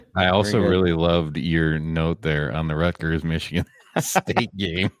I also really loved your note there on the Rutgers Michigan State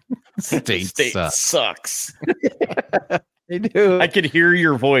game. State sucks. They do. I could hear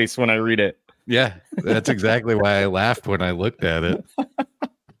your voice when I read it. Yeah, that's exactly why I laughed when I looked at it.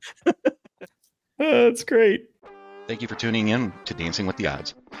 That's great. Thank you for tuning in to Dancing with the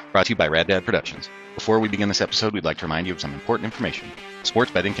Odds, brought to you by Rad Dad Productions. Before we begin this episode, we'd like to remind you of some important information.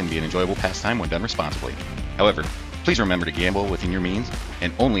 Sports betting can be an enjoyable pastime when done responsibly. However, please remember to gamble within your means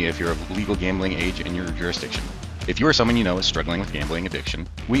and only if you're of legal gambling age in your jurisdiction. If you or someone you know is struggling with gambling addiction,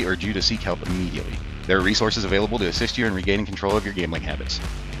 we urge you to seek help immediately. There are resources available to assist you in regaining control of your gambling habits.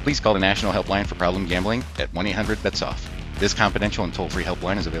 Please call the National Helpline for Problem Gambling at 1-800-BETS-OFF. This confidential and toll-free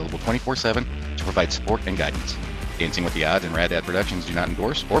helpline is available 24/7 to provide support and guidance. Dancing with the Odds and Rad Dad Productions do not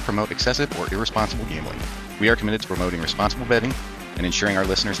endorse or promote excessive or irresponsible gambling. We are committed to promoting responsible betting and ensuring our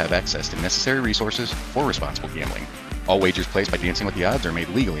listeners have access to necessary resources for responsible gambling. All wagers placed by Dancing with the Odds are made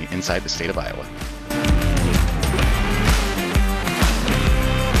legally inside the state of Iowa.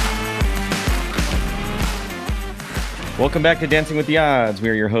 Welcome back to Dancing with the Odds. We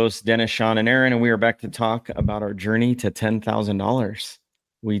are your hosts, Dennis, Sean, and Aaron, and we are back to talk about our journey to $10,000.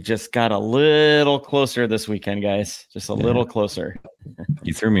 We just got a little closer this weekend, guys. Just a little closer.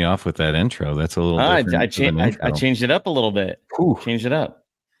 You threw me off with that intro. That's a little different. I changed it up a little bit. Changed it up.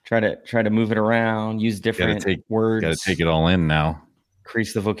 Try to move it around. Use different words. Got to take it all in now.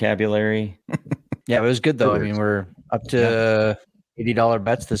 Increase the vocabulary. Yeah, it was good though. I mean, we're up to $80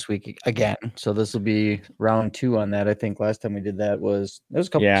 bets this week again. So this will be round 2 on that. I think last time we did that was a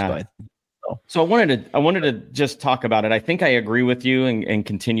couple weeks ago. So I wanted to just talk about it. I think I agree with you and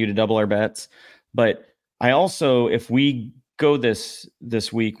continue to double our bets. But I also, if we go this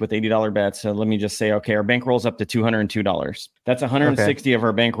week with $80 bets, let me just say, okay, our bankroll's up to $202. That's 160 of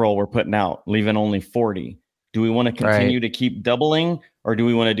our bankroll we're putting out, leaving only 40. Do we want to continue to keep doubling, or do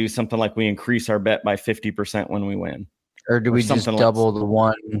we want to do something like we increase our bet by 50% when we win? Or do we just double the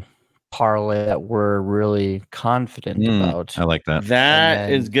one parlay that we're really confident about? I like that. That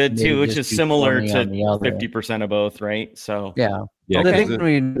is good too, which is similar to 50% of both, right? So yeah. I think when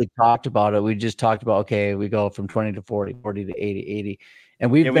we really talked about it, we just talked about, okay, we go from 20 to 40, 40 to 80, 80. And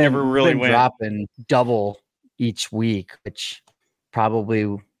we never really been dropping double each week, which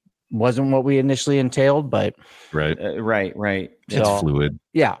probably wasn't what we initially entailed, but right. It's fluid.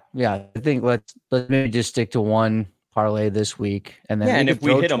 Yeah. I think let's maybe just stick to one parlay this week, and then and if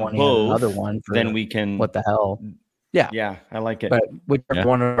we hit them both, another one, then we can. What the hell? Yeah, I like it. But whichever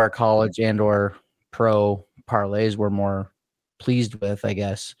one of our college and or pro parlays we're more pleased with, I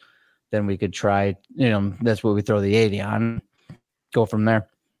guess, then we could try. That's what we throw the 80 on. Go from there.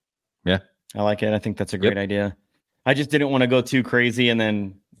 Yeah, I like it. I think that's a great idea. I just didn't want to go too crazy, and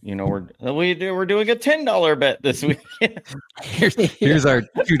then we're doing a $10 bet this week. Here's our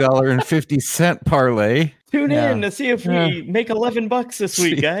 $2.50 parlay. Tune in to see if we make $11 this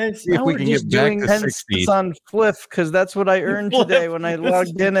week, guys. See if we can get back to 60 on Fliff, because that's what I earned today when I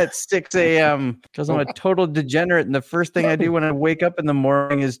logged in at 6 a.m. Because I'm a total degenerate, and the first thing I do when I wake up in the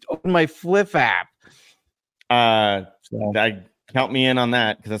morning is open my Fliff app. Count me in on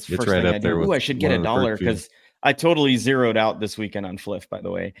that, because that's the first thing I do. I should get $1 because I totally zeroed out this weekend on Fliff, by the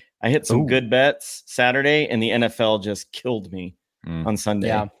way. I hit some good bets Saturday, and the NFL just killed me on Sunday.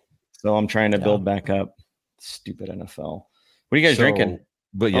 Yeah. So I'm trying to build back up. Stupid NFL. What are you guys drinking?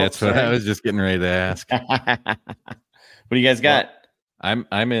 But that's what I was just getting ready to ask. What do you guys got? I'm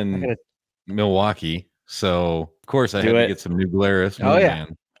in Milwaukee, so of course I had to get some New Glarus.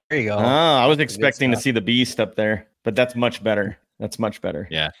 Man. There you go. I was expecting to see the Beast up there, but that's much better.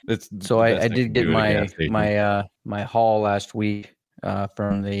 Yeah. I did get my haul last week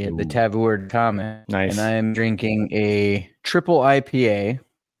from the Tavoured comment. Nice. And I'm drinking a triple IPA.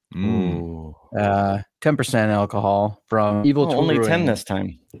 10% alcohol from Evil Twin. Only Brewing. 10 this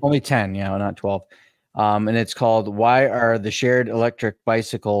time. Only 10, not 12. And it's called "Why Are the Shared Electric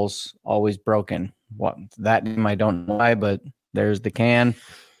Bicycles Always Broken?" What that name I don't know why, but there's the can.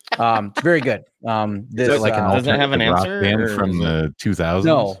 It's very good. This like does it have an answer band from the 2000s?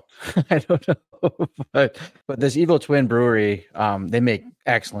 No, I don't know. but this Evil Twin Brewery, they make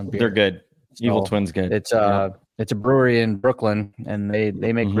excellent beer. They're good. So Evil Twin's good. It's a brewery in Brooklyn, and they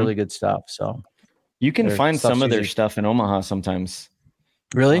make really good stuff. So you can find some of their stuff in Omaha sometimes.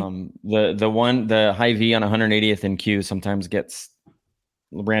 Really? The High V on 180th and Q sometimes gets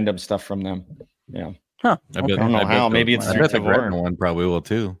random stuff from them. Yeah. Huh. I don't know how. Maybe it's the Gretna one probably will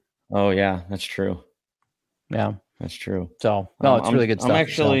too. Oh yeah, that's true. Yeah, that's true. So no, it's really good stuff.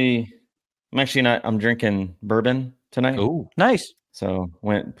 I'm drinking bourbon tonight. Oh, nice. So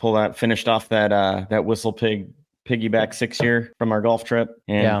finished off that Whistle Pig piggyback 6 year from our golf trip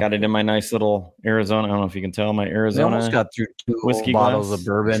and got it in my nice little Arizona. I don't know if you can tell my Arizona. We almost got through 2 whiskey bottles of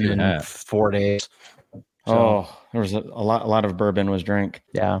bourbon in 4 days. So, there was a lot of bourbon was drank.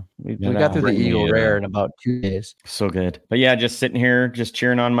 Yeah, we got through the Eagle Rare in about 2 days. So good. But yeah, just sitting here, just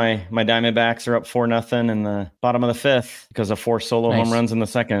cheering on my Diamondbacks are up 4-0 in the bottom of the 5th because of 4 solo home runs in the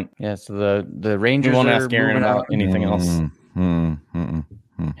 2nd. Yeah, so the Rangers. We won't ask Aaron about anything else.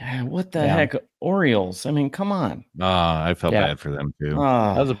 Yeah, what the heck, Orioles? I mean, come on. I felt bad for them too.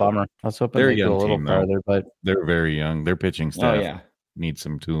 That was a bummer. I was hoping they'd go a little farther, but they're very young. Their pitching staff needs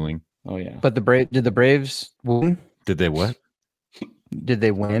some tooling. Oh yeah. But did the Braves win? Did they what? Did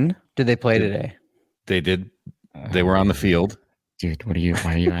they win? Did they play today? They did. They were on the field. Dude, why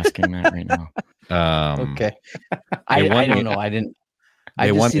are you asking that right now? Okay. I don't know. I didn't.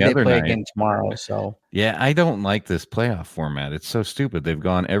 I just see they play again tomorrow. So yeah, I don't like this playoff format. It's so stupid. They've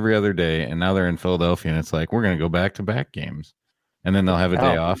gone every other day, and now they're in Philadelphia, and it's like we're going to go back-to-back games, and then they'll have a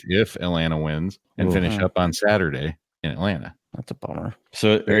day off if Atlanta wins and finish up on Saturday in Atlanta. That's a bummer.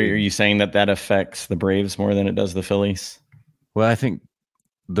 So are you saying that affects the Braves more than it does the Phillies? Well, I think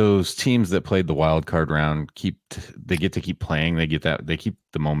those teams that played the wild card round they get to keep playing. They keep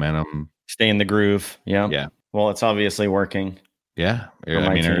the momentum. Stay in the groove. Yeah. Yeah. Well, it's obviously working. Yeah. I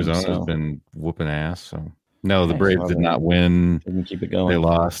mean, Arizona's been whooping ass. So no, the Braves did not win. Didn't keep it going. They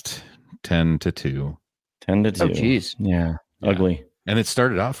lost 10-2. 10-2. Oh, geez. Yeah. Ugly. And it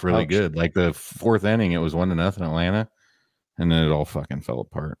started off really good. Like the 4th inning, it was 1-0 Atlanta. And then it all fucking fell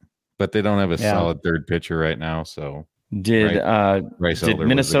apart. But they don't have a solid third pitcher right now. So did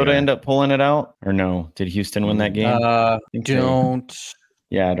Minnesota end up pulling it out or no? Did Houston win that game?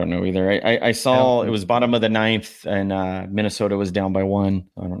 Yeah, I don't know either. I saw it was bottom of the 9th and Minnesota was down by 1.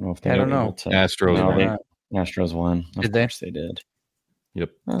 I don't know if they. I don't know. Astros won. Did they? Of course they did.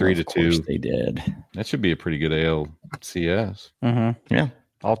 Yep, 3-2. Of course they did. That should be a pretty good ALCS. Mm-hmm. Yeah.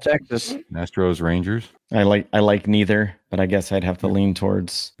 All Texas. Astros, Rangers. I like neither, but I guess I'd have to lean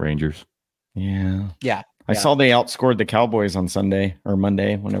towards Rangers. Yeah. Yeah. I saw they outscored the Cowboys on Sunday or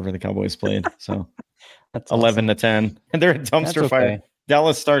Monday, whenever the Cowboys played. So that's 11-10. And they're a dumpster fire.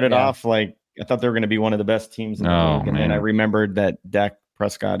 Dallas started off like I thought they were going to be one of the best teams in the league. And then I remembered that Dak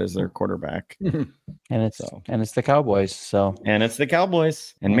Prescott is their quarterback. and it's the Cowboys. And it's the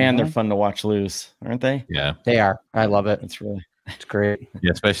Cowboys. And man, they're fun to watch lose, aren't they? Yeah. They are. I love it. It's great.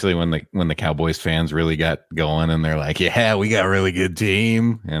 Yeah, especially when the Cowboys fans really got going and they're like, yeah, we got a really good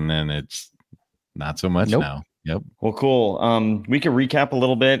team. And then it's not so much now. Yep. Well, cool. We could recap a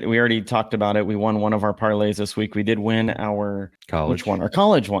little bit. We already talked about it. We won one of our parlays this week. We did win our college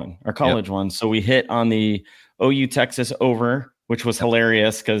one. So we hit on the OU Texas over, which was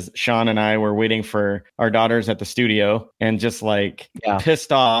hilarious because Sean and I were waiting for our daughters at the studio and just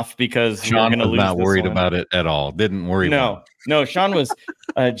pissed off because Sean was not worried about it at all. Didn't worry about it. No, Sean was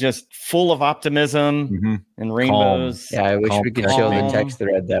just full of optimism and rainbows. Calm. Yeah, I wish we could show the text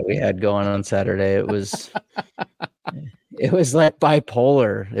thread that we had going on Saturday. It was like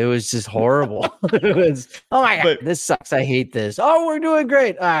bipolar. It was just horrible. It was, oh my God, this sucks. I hate this. Oh, we're doing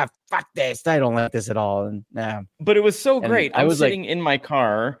great. Fuck this. I don't like this at all. And but it was so great. I was sitting in my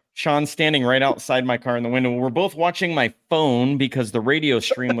car, Sean standing right outside my car in the window. We're both watching my phone because the radio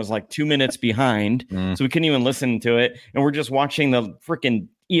stream was like 2 minutes behind. So we couldn't even listen to it. And we're just watching the freaking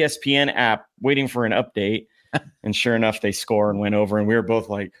ESPN app waiting for an update. And sure enough, they score and went over. And we were both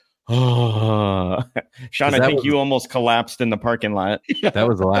like, oh, Sean, I think you almost collapsed in the parking lot. That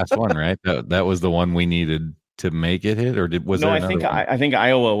was the last one, right? That was the one we needed to make it hit, or was there? I think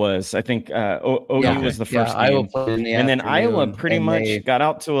Iowa was. I think OU was the first game, and then Iowa pretty much got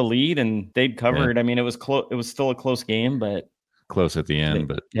out to a lead, and they'd covered. I mean, it was close. It was still a close game, but close at the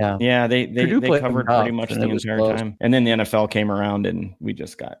end. They covered pretty much the entire time. And then the NFL came around, and we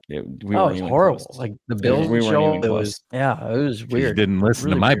just got it. Was horrible. Close. Like the Bills show, it was weird. You didn't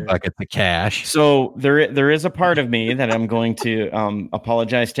listen to my bucket of cash. So there is a part of me that I'm going to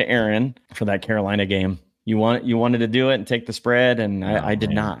apologize to Aaron for that Carolina game. You wanted to do it and take the spread, and I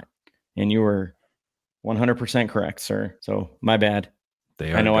did not. And you were 100% correct, sir. So my bad.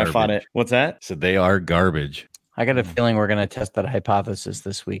 I know garbage. I fought it. What's that? So they are garbage. I got a feeling we're going to test that hypothesis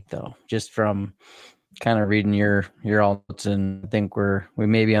this week, though, just from kind of reading your notes, and I think we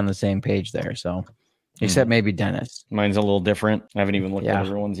may be on the same page there. So, except maybe Dennis. Mine's a little different. I haven't even looked at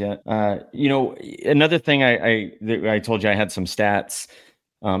everyone's yet. Another thing I told you I had some stats.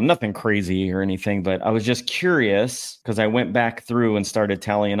 Nothing crazy or anything, but I was just curious because I went back through and started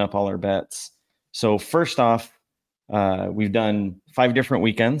tallying up all our bets. So first off, we've done 5 different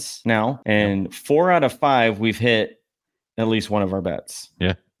weekends now, and 4 out of 5 we've hit at least one of our bets.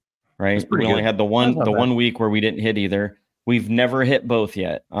 Yeah. right? We only had the one week where we didn't hit either. We've never hit both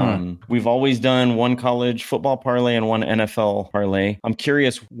yet. We've always done one college football parlay and one NFL parlay. I'm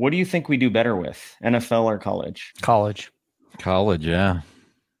curious, what do you think we do better with, NFL or college? College, yeah.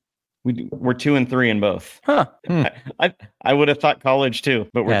 We're 2 and 3 in both. Huh? I would have thought college too,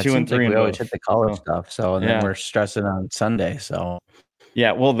 but we're 2 and 3 in both. We always hit the college stuff, so and then we're stressing on Sunday. So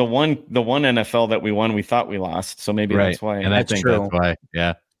yeah, well, the one NFL that we won, we thought we lost, so maybe that's why. And I think that's why.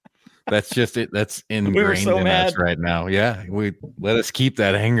 Yeah, that's just it. That's ingrained in us right now. Yeah, we let us keep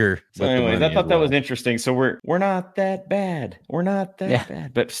that anger. So anyways, I thought that was interesting. So we're not that bad. We're not that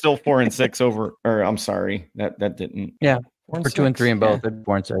bad, but still 4 and 6 over. Or I'm sorry, that didn't. Yeah. We're 2 and 3 in both.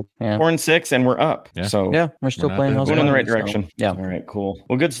 4 and 6. Yeah. 4 and 6, and we're up. Yeah. So we're still playing. Going in the right direction. So, yeah. All right. Cool.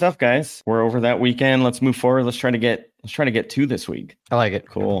 Well, good stuff, guys. We're over that weekend. Let's move forward. Let's try to get 2 this week. I like it.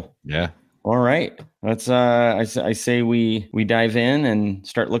 Cool. Yeah. All right. Let's. I say we dive in and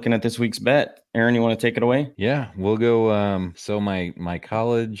start looking at this week's bet. Aaron, you want to take it away? Yeah, we'll go. So my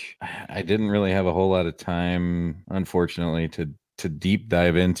college, I didn't really have a whole lot of time, unfortunately, to deep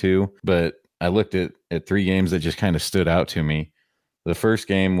dive into, but I looked at 3 games that just kind of stood out to me. The first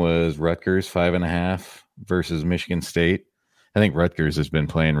game was Rutgers 5.5 versus Michigan State. I think Rutgers has been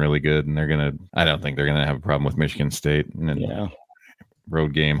playing really good, and I don't think they're gonna have a problem with Michigan State. And then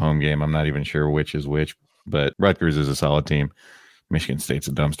road game, home game, I'm not even sure which is which, but Rutgers is a solid team. Michigan State's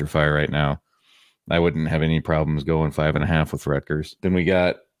a dumpster fire right now. I wouldn't have any problems going 5.5 with Rutgers. Then we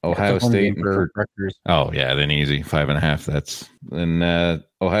got Ohio State and Rutgers. Oh yeah, then easy 5.5. That's then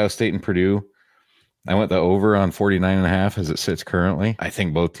Ohio State and Purdue. I went the over on 49.5 as it sits currently. I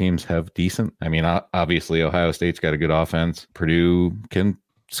think both teams have decent. I mean, obviously Ohio State's got a good offense. Purdue can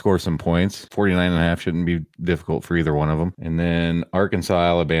score some points. 49.5 shouldn't be difficult for either one of them. And then Arkansas,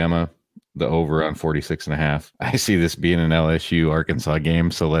 Alabama, the over on 46.5. I see this being an LSU Arkansas game,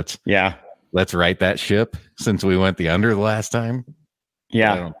 so let's right that ship since we went the under the last time.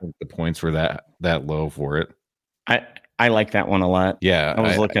 Yeah, I don't think the points were that low for it. I like that one a lot. Yeah, I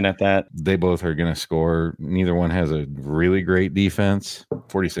was looking at that. They both are going to score. Neither one has a really great defense.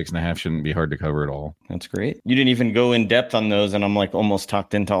 46.5 shouldn't be hard to cover at all. That's great. You didn't even go in depth on those, and I'm like almost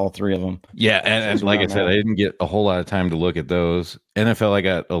tucked into all 3 of them. Yeah, and like I said, I didn't get a whole lot of time to look at those. NFL, I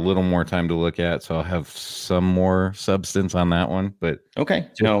got a little more time to look at, so I'll have some more substance on that one. But okay,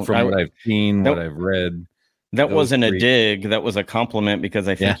 from what I've seen, what I've read. That wasn't 3. A dig. That was a compliment because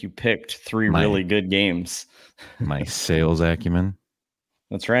I think you picked 3 really good games. My sales acumen.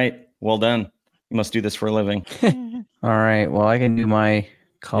 That's right. Well done. You must do this for a living. All right. Well, I can do my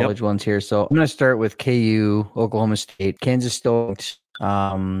college ones here. So I'm going to start with KU, Oklahoma State. Kansas State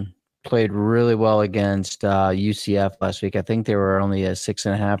played really well against UCF last week. I think they were only a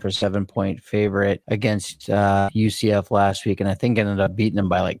 6.5 or 7 point favorite against UCF last week, and I think ended up beating them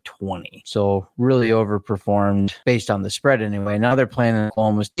by like 20. So really overperformed based on the spread anyway. Now they're playing an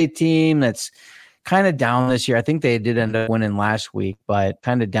Oklahoma State team that's kind of down this year. I think they did end up winning last week, but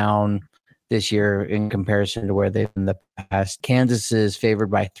kind of down this year in comparison to where they've been in the past. Kansas is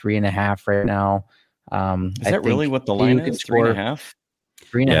favored by 3.5 right now. Is that really what the line is? 3.5?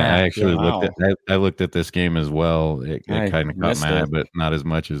 3.5. Yeah, I actually looked at this game as well. It kind of caught my eye, but not as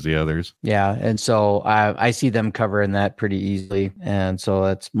much as the others. Yeah, and so I see them covering that pretty easily, and so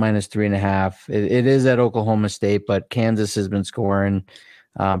that's minus 3.5. It is at Oklahoma State, but Kansas has been scoring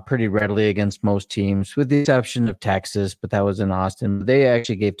pretty readily against most teams, with the exception of Texas, but that was in Austin. They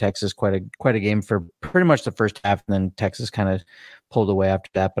actually gave Texas quite a game for pretty much the first half, and then Texas kind of pulled away after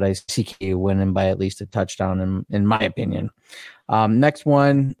that. But I see KU winning by at least a touchdown, in my opinion. Next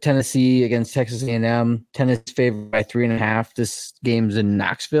one, Tennessee against Texas A&M. Tennessee favored by 3.5. This game's in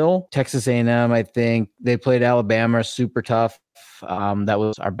Knoxville. Texas A&M, I think they played Alabama super tough. That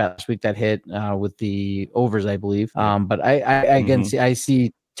was our best week that hit with the overs, I believe. But I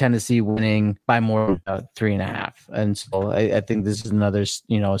see Tennessee winning by more than 3.5, and so I think this is another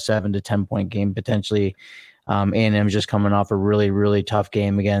 7 to 10 point game potentially. A&M just coming off a really, really tough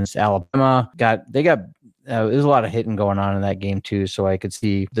game against Alabama. There's a lot of hitting going on in that game too, so I could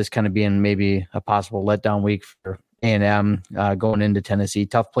see this kind of being maybe a possible letdown week for A&M going into Tennessee.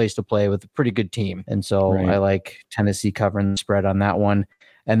 Tough place to play with a pretty good team, and so I like Tennessee covering the spread on that one.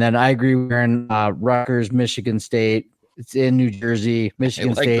 And then I agree with Aaron, Rutgers, Michigan State. It's in New Jersey.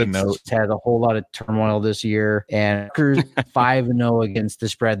 Michigan State had a whole lot of turmoil this year, and Rutgers 5-0 against the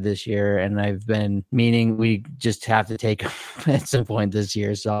spread this year. And I've been meaning we just have to take them at some point this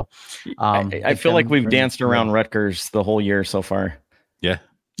year. So I feel like we've danced around Rutgers the whole year so far. Yeah.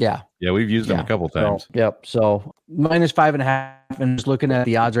 Yeah. Yeah, we've used them a couple times. So minus 5.5, and just looking at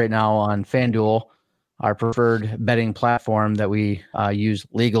the odds right now on FanDuel, our preferred betting platform that we use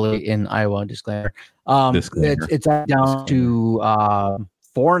legally in Iowa. Disclaimer. It's down to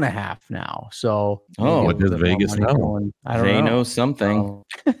 4.5 now. So what does Vegas know? I don't know. They know something.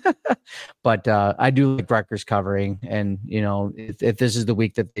 But I do like Rutgers covering, and if this is the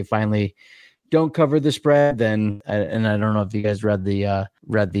week that they finally don't cover the spread, then and I don't know if you guys read the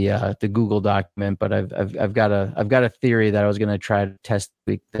Google document, but I've got a theory that I was going to try to test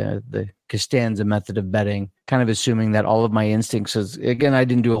the Costanza method of betting, kind of assuming that all of my instincts is, again, I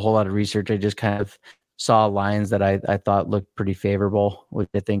didn't do a whole lot of research. I just kind of saw lines that I thought looked pretty favorable, which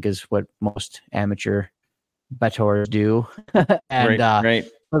I think is what most amateur bettors do. And right.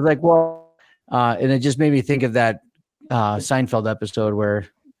 I was like, well, and it just made me think of that Seinfeld episode where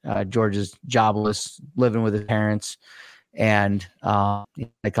George is jobless, living with his parents, and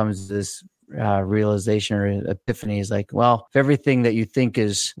it comes to this realization or epiphany. Is like, well, if everything that you think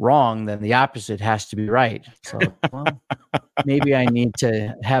is wrong, then the opposite has to be right. So, well, maybe I need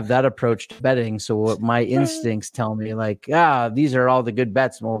to have that approach to betting. So what my instincts tell me, like, these are all the good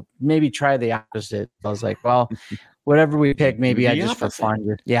bets. Well, maybe try the opposite. I was like, well, whatever we pick, maybe I just for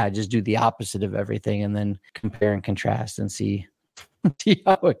fun, just do the opposite of everything, and then compare and contrast and see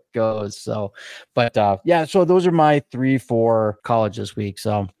how it goes. So, but so those are my 3-4 college this week.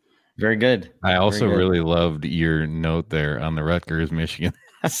 So very good. I also really loved your note there on the Rutgers Michigan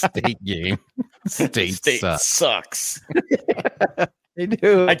State game. State sucks. They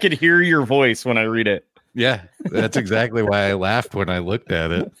do. I could hear your voice when I read it. Yeah, that's exactly why I laughed when I looked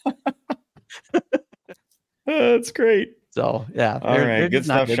at it. That's great. So yeah, all right, good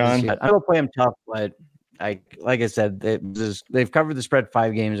stuff, Sean. I will play them tough, but like I said, they've covered the spread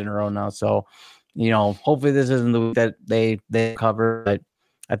 5 games in a row now. So, hopefully this isn't the week that they cover, but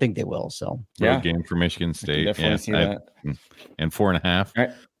I think they will. So road game for Michigan State. Definitely see that. And 4.5.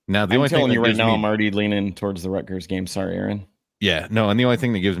 Right. Now I'm telling you right now, I'm already leaning towards the Rutgers game. Sorry, Aaron. Yeah, no, and the only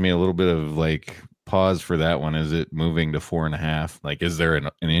thing that gives me a little bit of like pause for that one is it moving to 4.5. Like, is there an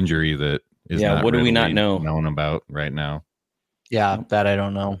injury that is what do we not know known about right now? Yeah, that I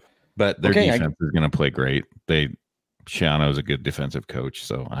don't know. But their defense is going to play great. Shiano's a good defensive coach,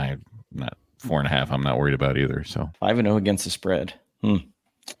 so I'm not 4.5. I'm not worried about either. So 5-0 against the spread.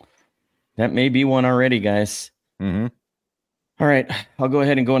 That may be one already, guys. Mm-hmm. All right, I'll go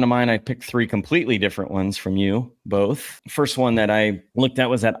ahead and go into mine. I picked 3 completely different ones from you both. First one that I looked at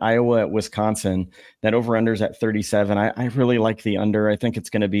was at Iowa at Wisconsin. That over-under's at 37. I really like the under. I think it's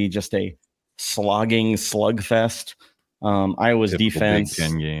going to be just a slogging slugfest. Iowa's typical defense. Big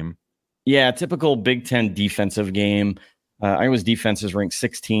Ten game. Yeah, typical Big Ten defensive game. Iowa's defense is ranked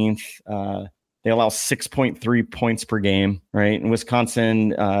 16th. They allow 6.3 points per game, right? In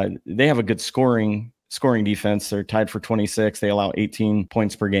Wisconsin, they have a good scoring defense. They're tied for 26. They allow 18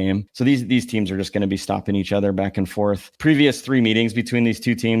 points per game. So these teams are just going to be stopping each other back and forth. Previous 3 meetings between these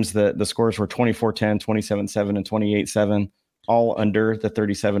two teams, the scores were 24-10, 27-7, and 28-7, all under the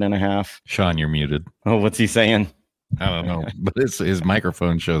 37.5. Sean, you're muted. Oh, what's he saying? I don't know, but his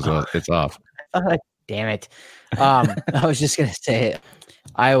microphone shows up. It's off. Damn it. I was just going to say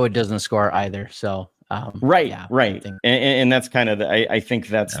Iowa doesn't score either. So, right. And that's kind of I think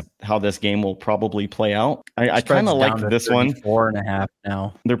that's how this game will probably play out. I kind of like this one. 4.5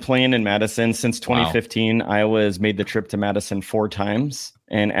 now. They're playing in Madison since 2015. Wow. Iowa has made the trip to Madison 4 times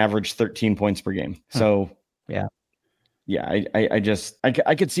and averaged 13 points per game. So I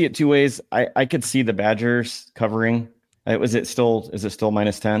could see it 2 ways. I could see the Badgers covering. Is it still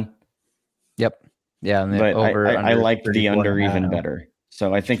 -10? Yep. Yeah. And but I like the under even better.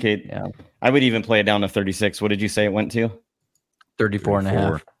 So I think I would even play it down to 36. What did you say it went to?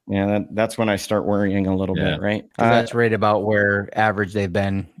 34.5. Yeah, that's when I start worrying a little bit, right? That's right about where average they've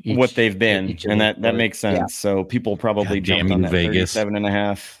been. And that makes sense. Yeah. So people probably jumped on that Vegas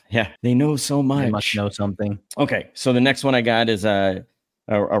 37.5. Yeah, they know so much. They must know something. Okay, so the next one I got is a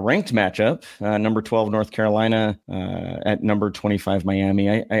ranked matchup. Number 12 North Carolina at number 25 Miami.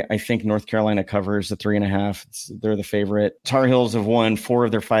 I think North Carolina covers the 3.5. They're the favorite. Tar Heels have won 4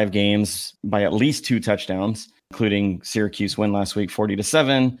 of their 5 games by at least 2 touchdowns, including Syracuse win last week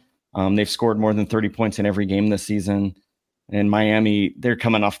 40-7. They've scored more than 30 points in every game this season. And Miami, they're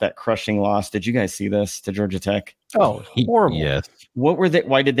coming off that crushing loss. Did you guys see this to Georgia Tech? Oh, horrible. Yes. What were they?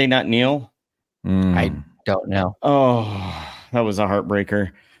 Why did they not kneel? I don't know. Oh, that was a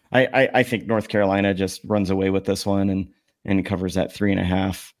heartbreaker. I think North Carolina just runs away with this one and covers that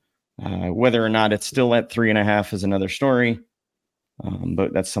 3.5. Whether or not it's still at 3.5 is another story.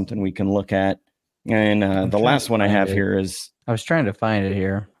 But that's something we can look at. And the last one I have here is... I was trying to find it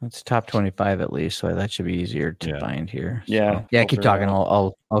here. It's top 25 at least, so that should be easier to find here. So. Yeah. Keep talking.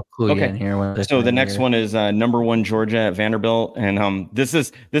 I'll clue you in here. So the next one is number 1 Georgia at Vanderbilt, and this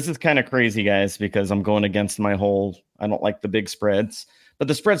is kind of crazy, guys, because I'm going against my whole. I don't like the big spreads, but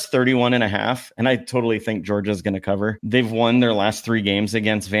the spread's 31.5, and I totally think Georgia's going to cover. They've won their last 3 games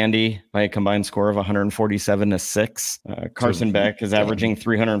against Vandy by a combined score of 147-6. Carson Beck is averaging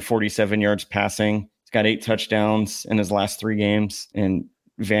 347 yards passing. Got 8 touchdowns in his last 3 games, and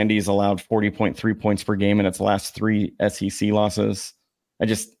Vandy's allowed 40.3 points per game in its last 3 SEC losses. I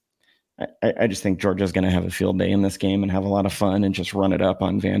just think Georgia's going to have a field day in this game and have a lot of fun and just run it up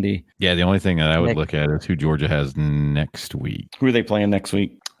on Vandy. Yeah, the only thing that I would look at is who Georgia has next week. Who are they playing next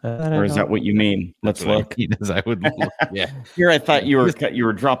week? Or is that what you mean? Let's look. I would look. Yeah. Here, I thought you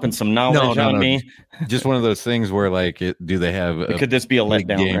were dropping some knowledge on me. Just one of those things where, like, do they have? Could this be a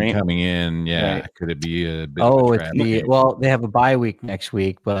letdown? Game right? Coming in, yeah. Right. Could it be a? Bit they have a bye week next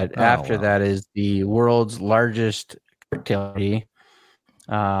week, but after that is the world's largest fertility,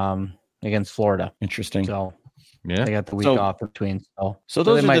 against Florida. Interesting. So yeah, they got the week off between. So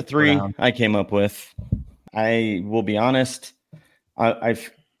those are the 3 I came up with. I will be honest.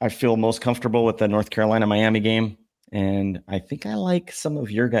 I feel most comfortable with the North Carolina-Miami game, and I think I like some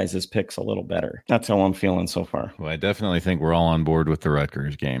of your guys' picks a little better. That's how I'm feeling so far. Well, I definitely think we're all on board with the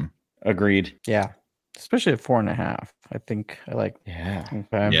Rutgers game. Agreed. Yeah, especially at 4.5. I think I like. Yeah.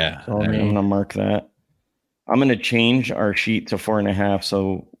 Okay. Yeah. So I'm going to mark that. I'm going to change our sheet to 4.5,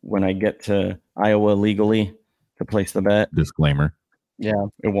 so when I get to Iowa legally to place the bet. Disclaimer. Yeah,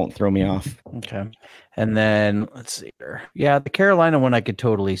 it won't throw me off. Okay. And then let's see here. Yeah, the Carolina one I could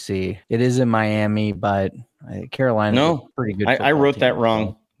totally see. It is in Miami, but Carolina pretty good. I wrote that wrong.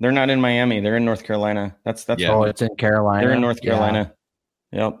 So. They're not in Miami. They're in North Carolina. That's Oh, it's in Carolina. They're in North Carolina.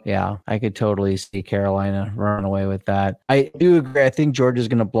 Yeah. Yep. Yeah, I could totally see Carolina running away with that. I do agree. I think Georgia's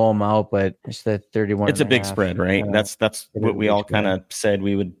going to blow them out, but it's the 31. It's a big spread, right? That's what we all kind of said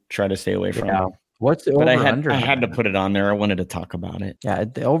we would try to stay away from. Yeah. What's the over-under? I had to put it on there. I wanted to talk about it. Yeah,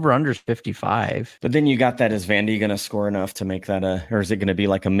 the over-under is 55. But then you got that. Is Vandy going to score enough to make that or is it going to be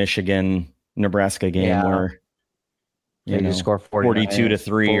like a Michigan-Nebraska game where you score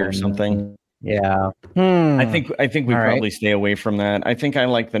 42-3 or something? Yeah. I think we probably stay away from that. I think I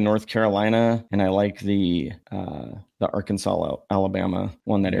like the North Carolina and I like the Arkansas Alabama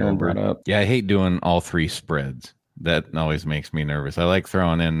one that Aaron brought up. Yeah, I hate doing all 3 spreads. That always makes me nervous. I like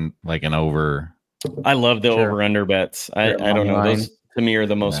throwing in like an over. I love the over-under bets. I don't know. Those to me are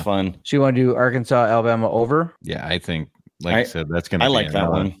the most fun. So you want to do Arkansas, Alabama over? Yeah, I think, I said, that's going to be. I like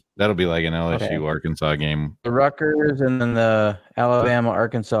that one. That'll be like an LSU Arkansas game. The Rutgers and then the Alabama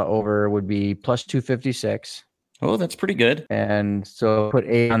Arkansas over would be plus 256. Oh, that's pretty good. And so put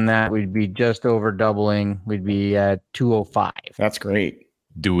 8 on that. We'd be just over doubling. We'd be at 205. That's great.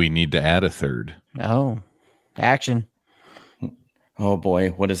 Do we need to add a third? Oh, action. Oh boy,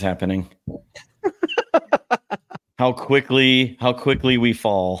 what is happening? How quickly we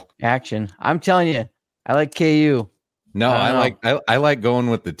fall. Action. I'm telling you, I like KU. No, I like going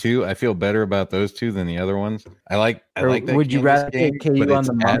with the 2. I feel better about those 2 than the other ones. I like that. Would you rather take KU on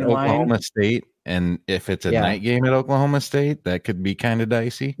the money line? Oklahoma State, and if it's a night game at Oklahoma State, that could be kind of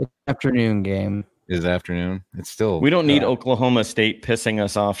dicey. It's afternoon game. Is afternoon. It's still. We don't need Oklahoma State pissing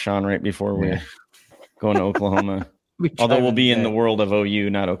us off, Sean, right before we go into Oklahoma. Although we'll be in the world of OU,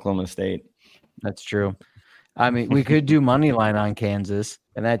 not Oklahoma State. That's true. I mean, we could do money line on Kansas,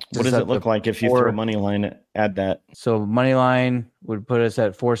 and that. What does it look like if you throw money line? Add that. So money line would put us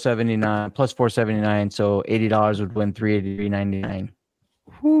at 479 plus 479. So $80 would win 383.99.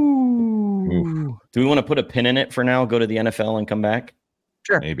 Do we want to put a pin in it for now? Go to the NFL and come back.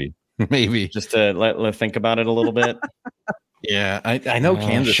 Sure, maybe just to let think about it a little bit. Yeah, I know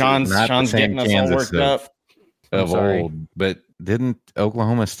Kansas. Sean's getting us all worked up. Of old, but didn't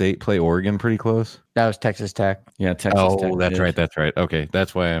Oklahoma State play Oregon pretty close? That was Texas Tech. Yeah, Texas Tech. Oh, that's right. That's right. Okay,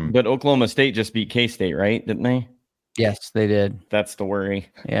 that's why I'm. But Oklahoma State just beat K-State, right? Didn't they? Yes, they did. That's the worry.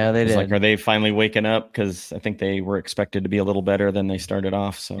 Yeah, they did. Like, are they finally waking up? Because I think they were expected to be a little better than they started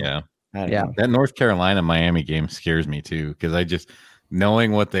off. So yeah. That North Carolina Miami game scares me too, because I just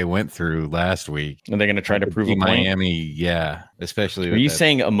knowing what they went through last week. Are they going to try to prove a point? Miami? Yeah, especially. Are you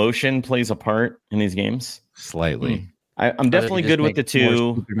saying emotion plays a part in these games? Slightly. I'm definitely good with the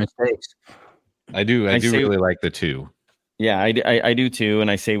 2. Mistakes. I do really like the 2. Yeah, I do too.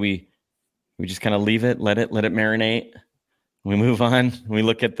 And I say we just kind of leave it, let it marinate. We move on. We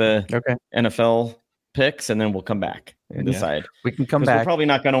look at the NFL picks, and then we'll come back and decide. We can come back. We're probably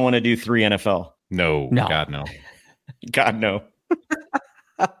not going to want to do 3 NFL. No. God no. God no.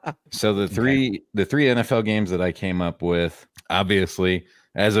 So the three NFL games that I came up with, obviously,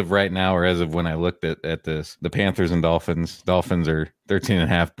 as of right now, or as of when I looked at this, the Panthers and Dolphins. Dolphins are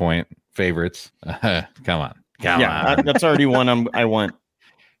 13.5 point favorites. Come on. That's already one I want.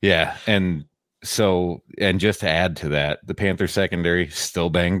 Yeah, and just to add to that, the Panthers secondary still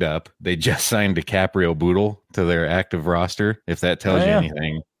banged up. They just signed DiCaprio Bootle to their active roster, if that tells you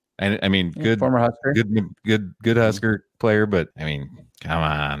anything. And I mean, good former Husker, good Husker player, but I mean, come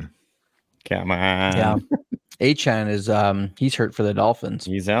on. Yeah, Achane is he's hurt for the Dolphins.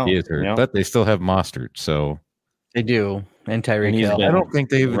 He's out. He is hurt, but they still have Mostert, so they do. And Tyreek Hill. I don't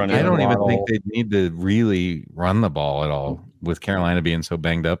think I don't even think they need to really run the ball at all with Carolina being so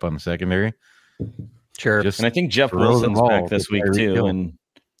banged up on the secondary. Sure. And I think Jeff Wilson's back this week too, and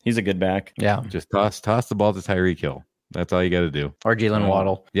he's a good back. Yeah. Just toss the ball to Tyreek Hill. That's all you got to do. Or Jalen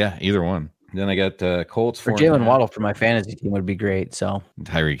Waddle. Yeah, either one. Then I got Colts. For Jalen Waddle for my fantasy team would be great. So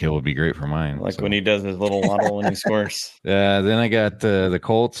Tyreek Hill would be great for mine. When he does his little waddle when he scores. Then I got the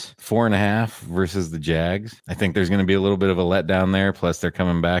Colts 4.5 versus the Jags. I think there's going to be a little bit of a letdown there. Plus they're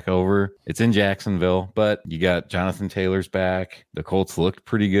coming back over. It's in Jacksonville, but you got Jonathan Taylor's back. The Colts looked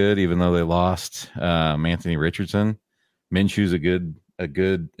pretty good, even though they lost Anthony Richardson. Minshew's a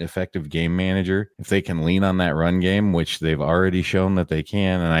good effective game manager. If they can lean on that run game, which they've already shown that they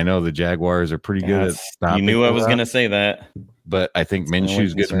can, and I know the Jaguars are pretty good at stopping. You knew I was going to say that, but I think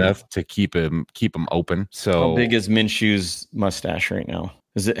Minshew's good enough to keep him open. So how big is Minshew's mustache right now?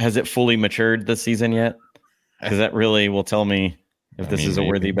 Has it fully matured this season yet? Because that really will tell me if this is a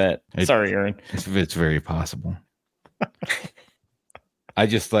worthy bet. Sorry, Aaron. It's very possible.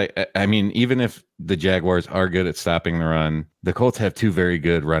 Even if the Jaguars are good at stopping the run, the Colts have two very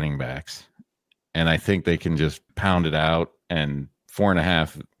good running backs. And I think they can just pound it out. And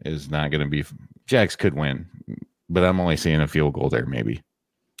 4.5 is not going to be. Jags could win, but I'm only seeing a field goal there, maybe.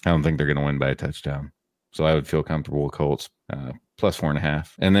 I don't think they're going to win by a touchdown. So I would feel comfortable with Colts plus 4.5.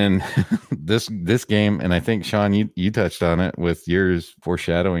 And then this game, and I think, Sean, you touched on it with yours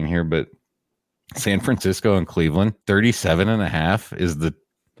foreshadowing here, but San Francisco and Cleveland, 37.5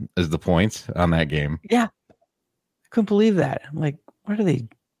 is the points on that game. Yeah. I couldn't believe that. I'm like, what are they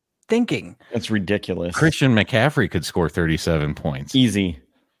thinking? That's ridiculous. Christian McCaffrey could score 37 points. Easy.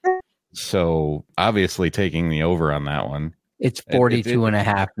 So obviously taking the over on that one. It's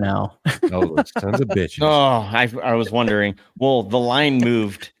 42.5 now. Oh, tons of bitches. Oh, I was wondering. Well, the line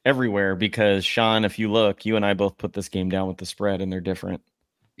moved everywhere because, Sean, if you look, you and I both put this game down with the spread and they're different.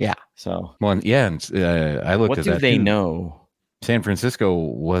 Yeah. So, I looked at that. What do they know? San Francisco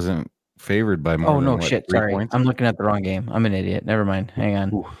wasn't favored by more. Oh, no, than, shit. Sorry. points? I'm looking at the wrong game. I'm an idiot. Never mind. Hang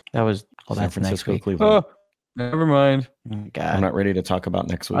on. Ooh. That was San Francisco, next week. Cleveland. Oh, never mind. Oh, God. I'm not ready to talk about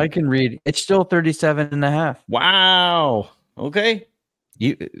next week. I can read. It's still 37.5. Wow. Okay.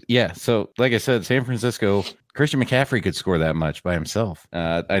 So like I said, San Francisco, Christian McCaffrey could score that much by himself.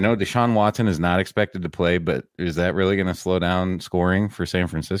 I know Deshaun Watson is not expected to play, but is that really going to slow down scoring for San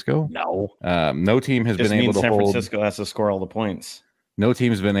Francisco? No. No team has been able to San hold. San Francisco has to score all the points. No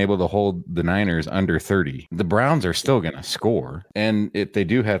team's been able to hold the Niners under 30. The Browns are still going to score. And if they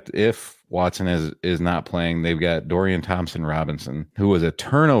do have to, if Watson is not playing, they've got Dorian Thompson-Robinson, who was a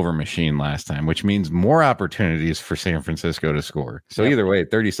turnover machine last time, which means more opportunities for San Francisco to score. So either way,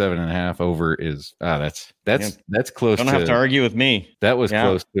 37.5 over is that's close. Don't have to argue with me. That was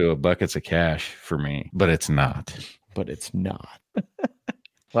close to a buckets of cash for me, but it's not.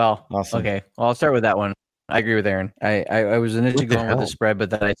 Well, awesome. Okay. Well, I'll start with that one. I agree with Aaron. I was initially going with the spread, but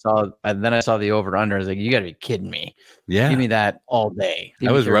then I saw the over under. I was like, you got to be kidding me. Yeah, give me that all day.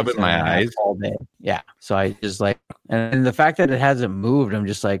 I was rubbing my eyes all day. Yeah. So I just and the fact that it hasn't moved, I'm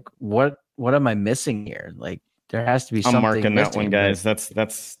just like, what am I missing here? Like, there has to be something. I'm marking that one, guys.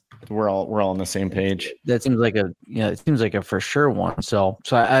 That's we're all on the same page. That seems like it seems like a for sure one. So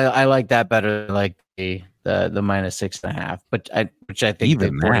I like that better. Like the -6.5, but which I think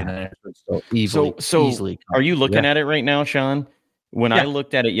even that. Easily. Are you looking at it right now, Sean? When I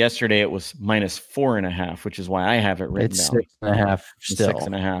looked at it yesterday, it was -4.5, which is why I have it written down. 6.5 still.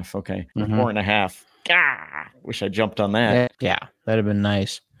 6.5. Okay. 4.5. Wish I jumped on that. Yeah, that'd have been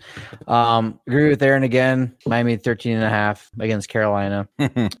nice. Agree with Aaron again. Miami 13.5 against Carolina.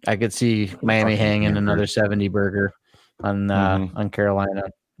 I could see Miami hanging another 70 burger on Carolina.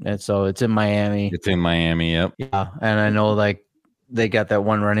 And so it's in Miami. It's in Miami, yep. Yeah. And I know they got that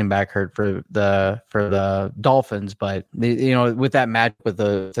one running back hurt for the Dolphins, but with that match with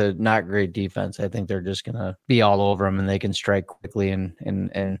the not great defense, I think they're just gonna be all over them, and they can strike quickly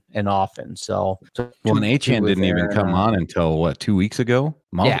and often. So and Achane didn't even come on until 2 weeks ago.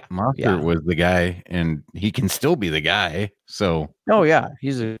 Mostert was the guy, and he can still be the guy. So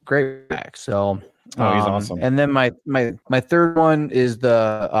he's a great back. So. He's awesome. And then my third one is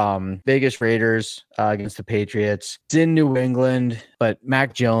the Vegas Raiders against the Patriots. It's in New England, but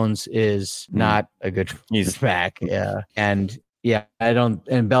Mac Jones is not a good back. Yeah. And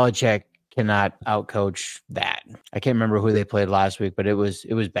Belichick cannot outcoach that. I can't remember who they played last week, but it was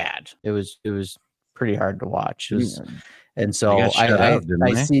bad. It was pretty hard to watch. And so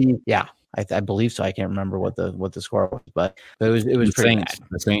I see. Yeah. I believe so. I can't remember what the score was, but it was pretty bad.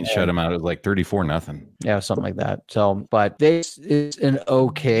 The Saints shut him out. It was like 34-0. Yeah, something like that. So, but this is an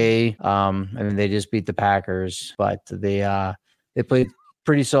okay. I mean, they just beat the Packers, but they played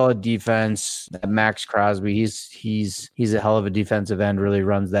pretty solid defense. Max Crosby, he's a hell of a defensive end. Really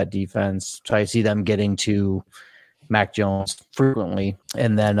runs that defense. So I see them getting to Mac Jones frequently,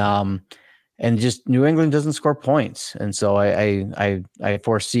 and then and just New England doesn't score points. And so I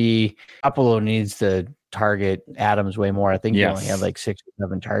foresee Garoppolo needs to target Adams way more. I think he only had like 6 or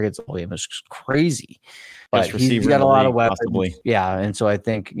 7 targets all game. It's crazy. But he's got a lot of weapons. Possibly. Yeah. And so I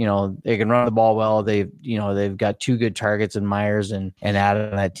think, they can run the ball well. They've got 2 good targets in Myers and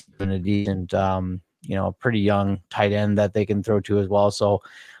Adam, that team, and a decent, pretty young tight end that they can throw to as well. So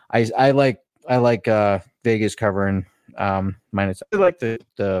I like Vegas covering minus. I like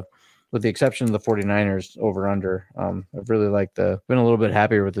the with the exception of the 49ers over under. I've really been a little bit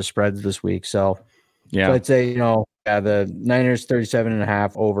happier with the spreads this week. So I'd say, the Niners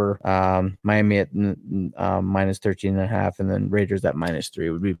 37.5 over, Miami at minus 13.5, and then Raiders at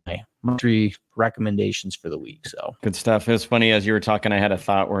 -3 would be my 3 recommendations for the week. So good stuff. It was funny as you were talking, I had a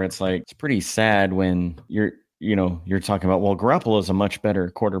thought where it's like, it's pretty sad when you're talking about, well, Garoppolo is a much better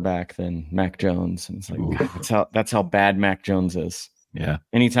quarterback than Mac Jones. And it's like, that's how bad Mac Jones is. Yeah.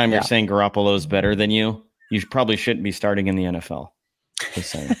 Anytime you're saying Garoppolo is better than you probably shouldn't be starting in the NFL.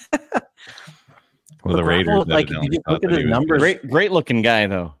 Just saying. Well, the Raiders, like, you look at his numbers. Great looking guy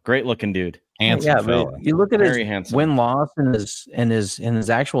though. Great looking dude. Handsome fella. You look at his win-loss and his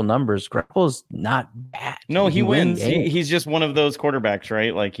actual numbers. Garoppolo's not bad. No, he wins. He's just one of those quarterbacks,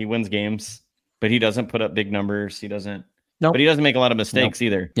 right? Like, he wins games, but he doesn't put up big numbers. He doesn't. No, but he doesn't make a lot of mistakes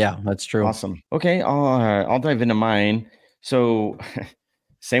either. Yeah, that's true. Awesome. Okay, I'll dive into mine. So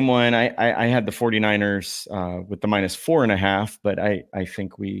same one. I had the 49ers with the -4.5, but I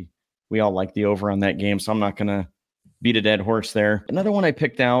think we all like the over on that game, so I'm not going to beat a dead horse there. Another one I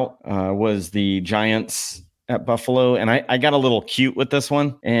picked out was the Giants at Buffalo, and I got a little cute with this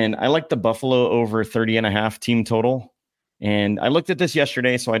one, and I like the Buffalo over 30.5 team total. And I looked at this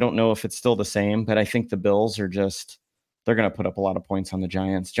yesterday, so I don't know if it's still the same, but I think the Bills are they're going to put up a lot of points on the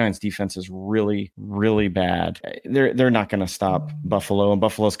Giants. Giants defense is really, really bad. They're not going to stop Buffalo, and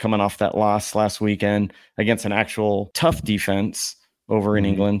Buffalo's coming off that loss last weekend against an actual tough defense over in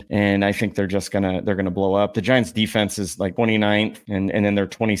England. And I think they're going to blow up. The Giants defense is like 29th and then they're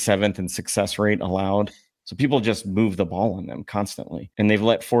 27th in success rate allowed. So people just move the ball on them constantly. And they've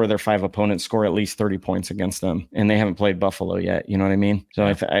let 4 of their 5 opponents score at least 30 points against them. And they haven't played Buffalo yet. You know what I mean?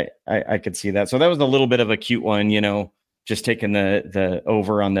 So I could see that. So that was a little bit of a cute one, just taking the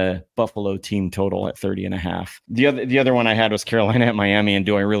over on the Buffalo team total at 30.5. The other one I had was Carolina at Miami. And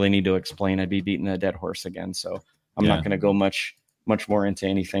do I really need to explain? I'd be beating a dead horse again. So I'm not going to go much more into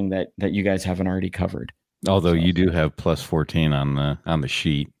anything that you guys haven't already covered. Although you do have +14 on the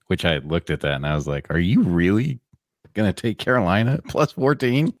sheet, which I looked at that and I was like, are you really going to take Carolina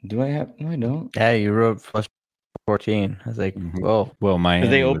 +14? Do I have? No, I don't. Yeah, you wrote +14. I was like, whoa. Well,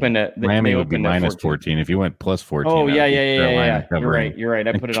 Miami would be -14 if you went +14. Oh, yeah. You're right.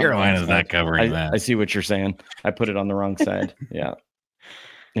 I put it on Carolina's not covering that. I see what you're saying. I put it on the wrong side. Yeah.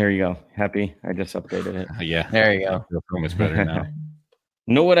 There you go. Happy. I just updated it. Yeah. There you go. I feel so much better now.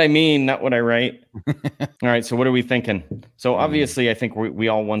 Know what I mean, not what I write. All right. So what are we thinking? So obviously, I think we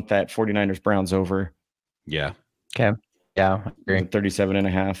all want that 49ers Browns over. Yeah. Okay. Yeah. I agree.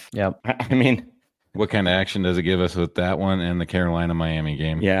 37.5. Yep. I mean, what kind of action does it give us with that one and the Carolina Miami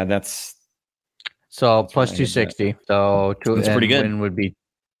game? Yeah, that's +260. So that's pretty good. Win would be,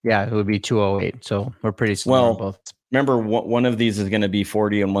 it would be 208. So we're pretty similar both. Remember, one of these is going to be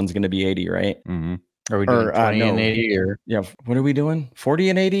 40 and one's going to be 80, right? Mm-hmm. Are we doing 20 and 80 or? Yeah. What are we doing? 40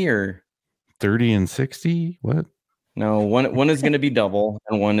 and 80 or 30 and 60? What? No, one is going to be double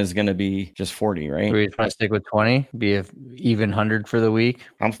and one is going to be just 40, right? Do we just want to stick with 20? Be an even 100 for the week?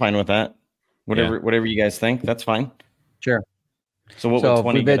 I'm fine with that. Whatever you guys think, that's fine. Sure. So what would 20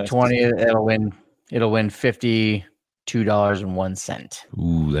 if we bet 20, it'll win $52.01.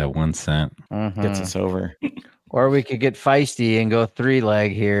 Ooh, that 1 cent gets us over. Or we could get feisty and go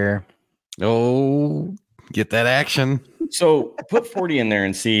 3-leg here. Oh, get that action. So put 40 in there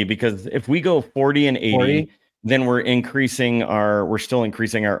and see, because if we go 40 and 80, 40? Then we're still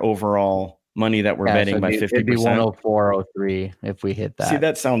increasing our overall money that we're betting by 50%. It'd be 104.03 if we hit that. See,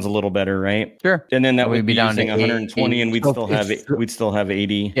 that sounds a little better, right? Sure. And then that would be down to 120, 80, and we'd still have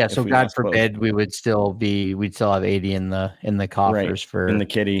 80. Yeah. So God forbid we'd still have 80 in the coffers in the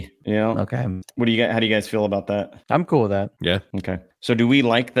kitty. Yeah. Okay. What do you got? How do you guys feel about that? I'm cool with that. Yeah. Okay. So do we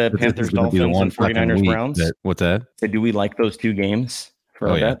like the Panthers, Dolphins, and 49ers, Browns? What's that? So do we like those two games for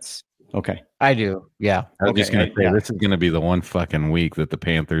our bets? Okay. I do. Yeah. I was just going to say, this is going to be the one fucking week that the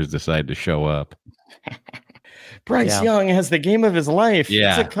Panthers decide to show up. Bryce Young has the game of his life.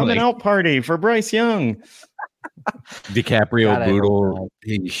 Yeah. It's a coming out party for Bryce Young. DiCaprio Boodle,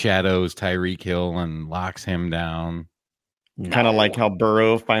 he shadows Tyreek Hill and locks him down. Kind of like how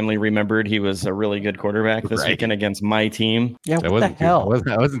Burrow finally remembered he was a really good quarterback this weekend against my team. Yeah, what the hell?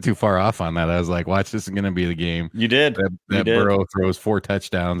 I wasn't too far off on that. I was like, watch, this is going to be the game. You did. That Burrow throws 4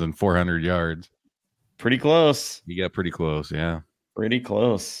 touchdowns and 400 yards. Pretty close. You got pretty close, yeah. Pretty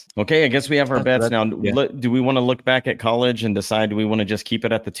close. Okay, I guess we have our bets now. Yeah. Do we want to look back at college and decide, do we want to just keep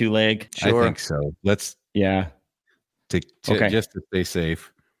it at the 2-leg? Sure. I think so. Let's. Yeah. Just to stay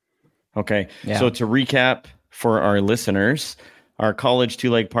safe. Okay. Yeah. So to recap for our listeners, our college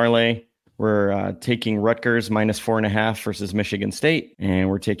 2-leg parlay, we're taking Rutgers -4.5 versus Michigan State, and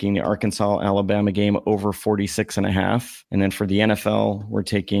we're taking the Arkansas-Alabama game over 46.5. And then for the NFL, we're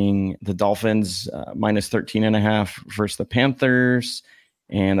taking the Dolphins -13.5 versus the Panthers,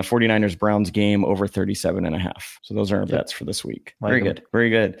 and the 49ers-Browns game over 37.5. So those are our bets for this week. Very good. Very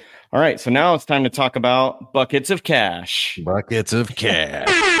good. All right. So now it's time to talk about buckets of cash. Buckets of cash.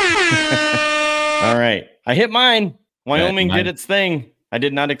 All right. I hit mine. Wyoming did its thing. I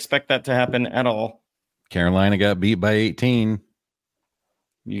did not expect that to happen at all. Carolina got beat by 18.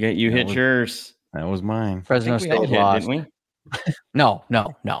 You hit yours. That was mine. Fresno State lost, didn't we? No.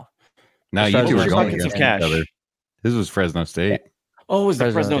 Now you two were going against each other. This was Fresno State. Oh, it was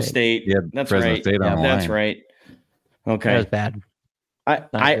the Fresno State. Yeah, that's Fresno right. State on the that's line. right. Okay. That was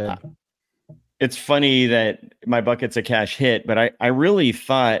bad. It's funny that my buckets of cash hit, but I really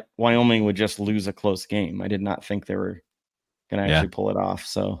thought Wyoming would just lose a close game. I did not think they were going to actually pull it off.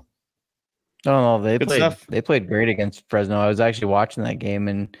 So, no, they played great against Fresno. I was actually watching that game,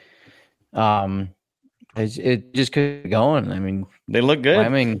 and it just kept going. I mean, they look good.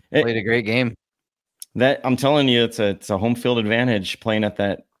 Wyoming played a great game. That I'm telling you, it's a home field advantage playing at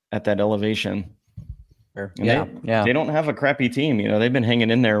that elevation. Sure. Yeah. They don't have a crappy team. You know, they've been hanging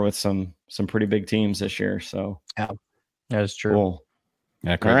in there with some pretty big teams this year. So yeah, that's true. Cool.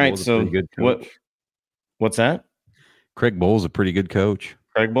 Yeah, Craig all right. Bohl's So good coach. What's that? Craig Bohl's a pretty good coach.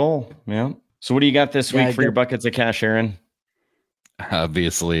 Craig Bohl. Yeah. So what do you got this week for your buckets of cash, Aaron?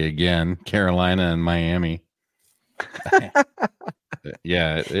 Obviously, again, Carolina and Miami.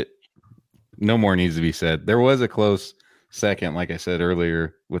 Yeah. No more needs to be said. There was a close second, like I said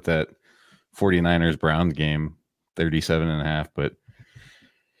earlier, with that 49ers Browns game, 37.5. But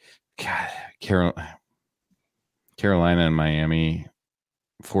God, Carolina and Miami,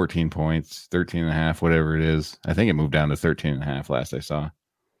 14 points, 13.5, whatever it is. I think it moved down to 13.5 last I saw.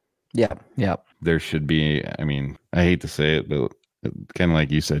 Yeah. There should be, I mean, I hate to say it, but kind of like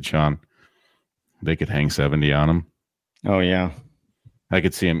you said, Sean, they could hang 70 on them. Oh, yeah. I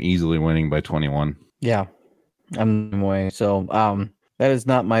could see them easily winning by 21. Yeah, I'm the way. So that is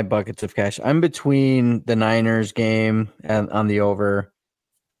not my buckets of cash. I'm between the Niners game and on the over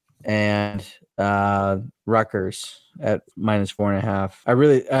and Rutgers at -4.5. I'm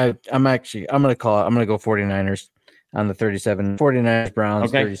going to call it. I'm going to go 49ers on the 37. 49ers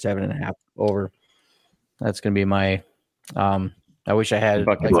Browns 37.5 over. That's going to be my I wish I had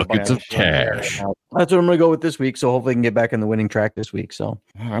buckets of cash. That's what I'm going to go with this week. So hopefully I can get back in the winning track this week. So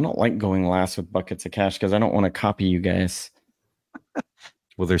I don't like going last with buckets of cash because I don't want to copy you guys.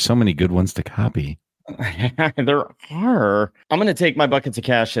 Well, there's so many good ones to copy. There are. I'm going to take my buckets of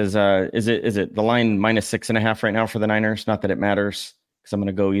cash as is it the line -6.5 right now for the Niners? Not that it matters because I'm going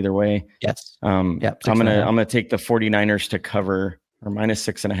to go either way. Yes. So I'm going to take the 49ers to cover or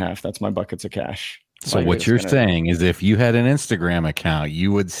 -6.5. That's my buckets of cash. So what you're saying is if you had an Instagram account,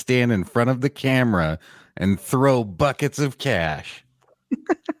 you would stand in front of the camera and throw buckets of cash.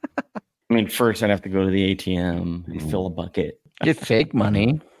 I mean, first I'd have to go to the ATM and fill a bucket. Get fake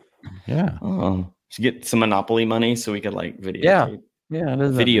money. Yeah. Oh, to get some Monopoly money so we could like videotape. Yeah. It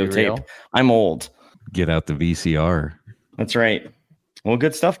doesn't videotape. I'm old. Get out the VCR. That's right. Well,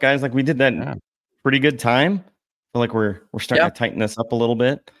 good stuff, guys. Like we did that pretty good time. I feel like we're starting to tighten this up a little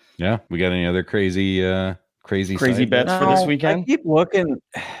bit. Yeah. We got any other crazy bets for this weekend? I keep looking.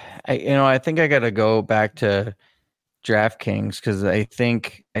 I think I got to go back to DraftKings because I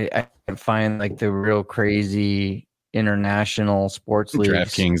think I can find like the real crazy international sports leagues.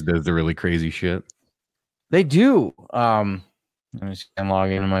 DraftKings does the really crazy shit. They do. I'm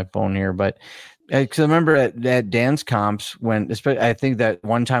logging into my phone here, but because I remember at dance comps when, I think that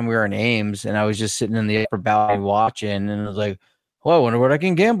one time we were in Ames and I was just sitting in the upper balcony watching, and I was like, "Oh, I wonder what I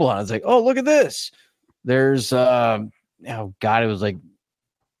can gamble on." I was like, "Oh, look at this! There's it was like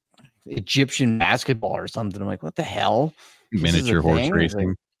Egyptian basketball or something." I'm like, "What the hell?" Miniature horse racing.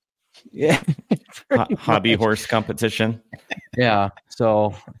 Like, yeah, hobby horse competition. Yeah.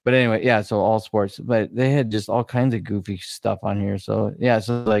 So, but anyway, so all sports, but they had just all kinds of goofy stuff on here. So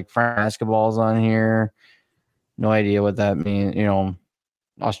so like basketball's on here. No idea what that means. There's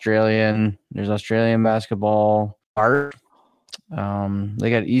Australian basketball, art. They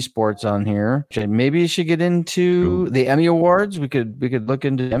got esports on here. Maybe you should get into the Emmy Awards. We could look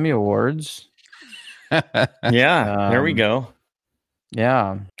into Emmy Awards. There we go.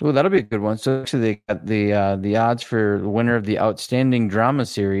 Yeah. Oh, that'll be a good one. So actually, they got the odds for the winner of the Outstanding Drama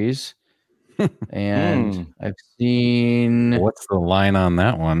Series, and I've seen. What's the line on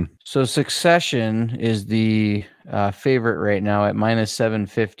that one? So Succession is the favorite right now at minus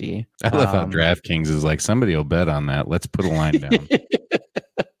 750. I love how DraftKings is like, somebody will bet on that. Let's put a line down.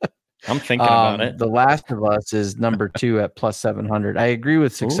 I'm thinking about it. The Last of Us is number 2 at plus 700. I agree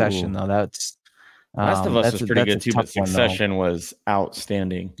with Succession though. That's. Last of Us was pretty good too, but Succession was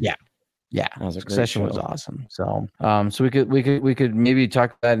outstanding. Yeah, that was Succession was awesome. So, so we could maybe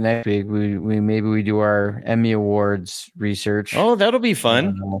talk about that next week. We do our Emmy Awards research. Oh, that'll be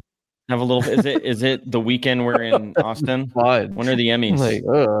fun. Have a little. Is it the weekend we're in Austin? When are the Emmys? Like,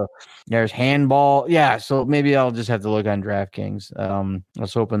 there's handball. Yeah, so maybe I'll just have to look on DraftKings. I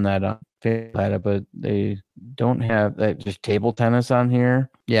was hoping that but they don't have that. Just table tennis on here.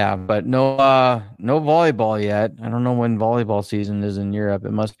 Yeah, but no volleyball yet. I don't know when volleyball season is in Europe.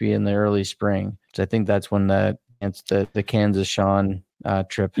 It must be in the early spring. So I think that's when the Kansas Sean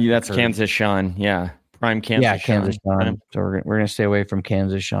trip. Yeah, that's Kansas Sean. Yeah. Prime Kansas. Yeah, Kansas Sean. So we're gonna stay away from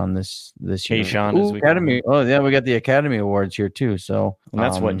Kansas Sean this year. K-Sean is Academy. Oh yeah, we got the Academy Awards here too. So and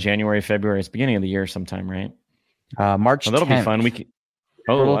that's January, February. It's beginning of the year sometime, right? March. That'll be fun. We can.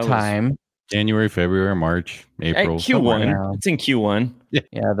 Time. January, February, March, April. Q1. It's in Q1.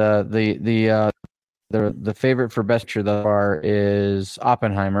 Yeah. The favorite for best picture thus far is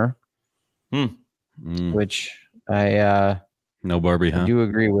Oppenheimer, which I no Barbie. I do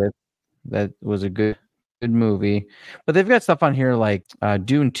agree with. That was a good movie, but they've got stuff on here like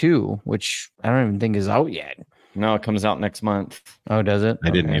Dune 2, which I don't even think is out yet. No, it comes out next month. Oh, does it?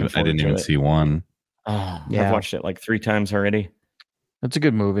 I didn't even see one. Oh, yeah. I've watched it like 3 times already. It's a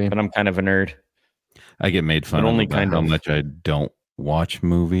good movie, but I'm kind of a nerd. I get made fun of how much I don't watch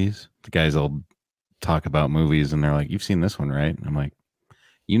movies. The guys will talk about movies and they're like, "You've seen this one, right?" I'm like,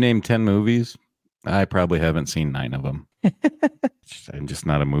 "You name 10 movies, I probably haven't seen 9 of them." I'm just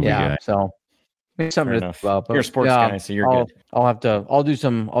not a movie guy. So maybe something to think about. You're a sports guy, so you're good. I'll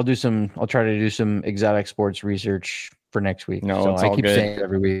try to do some exotic sports research for next week. No, so it's I all keep good. saying it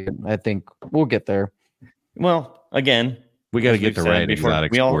every week. I think we'll get there. Well, again, we got to get the right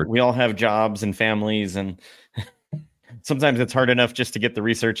exotic sport. We all have jobs and families, and sometimes it's hard enough just to get the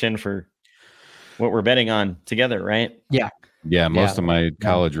research in for what we're betting on together, right? Yeah. Yeah. Most of my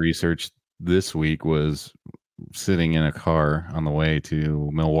college research this week was sitting in a car on the way to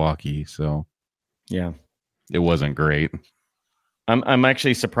Milwaukee. So yeah, it wasn't great. I'm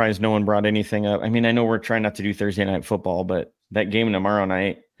actually surprised no one brought anything up. I mean, I know we're trying not to do Thursday night football, but that game tomorrow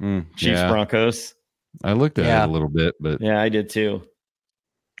night, Chiefs Broncos. I looked at it a little bit, but yeah, I did too.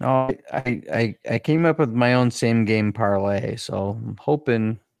 Oh, I came up with my own same game parlay, so I'm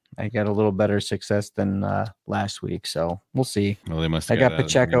hoping I got a little better success than last week. So we'll see. Well, they must. I got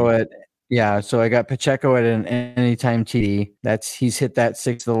Pacheco at so I got Pacheco at an anytime TD. He's hit that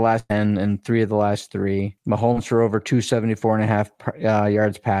 6 of the last 10 and 3 of the last 3. Mahomes for over 274.5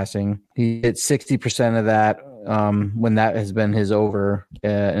 yards passing. He hit 60% of that when that has been his over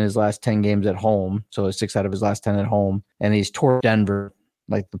in his last 10 games at home. So 6 out of his last 10 at home, and he's tore Denver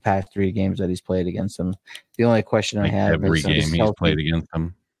like the past 3 games that he's played against them. The only question I have every is game he's played against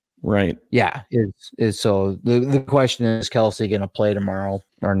them. Right. Yeah. Is so the question is Kelsey going to play tomorrow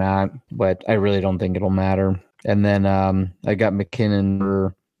or not? But I really don't think it'll matter. And then I got McKinnon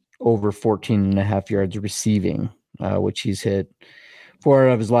for over 14.5 yards receiving, which he's hit 4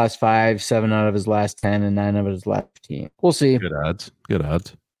 out of his last 5, 7 out of his last 10, and 9 of his last team. We'll see. Good odds. Good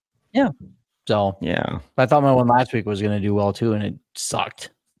odds. Yeah. So yeah, I thought my one last week was going to do well too, and it sucked.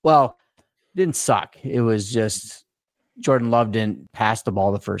 Well, it didn't suck. It was just Jordan Love didn't pass the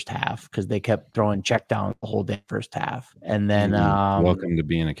ball the first half because they kept throwing check down the whole day first half, and then welcome to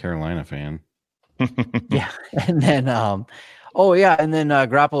being a Carolina fan. Yeah, and then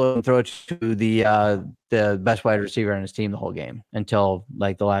Garoppolo throw it to the best wide receiver on his team the whole game until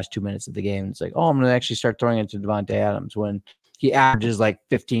like the last 2 minutes of the game. It's like, I'm going to actually start throwing it to Devontae Adams when he averages like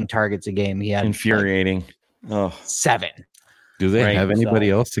 15 targets a game. He had infuriating. Like 7. Do they have anybody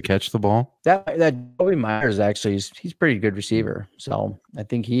else to catch the ball? That Jakobi Meyers actually he's a pretty good receiver. So I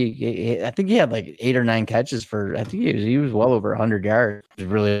think he had like 8 or 9 catches for. I think he was well over 100 yards. It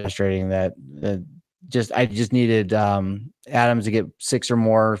was really frustrating that I just needed Adams to get 6 or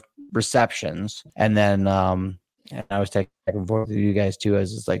more receptions, and then and I was taking back and forth with you guys too.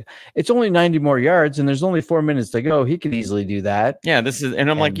 As it's like it's only 90 more yards, and there's only 4 minutes to go. He could easily do that. Yeah,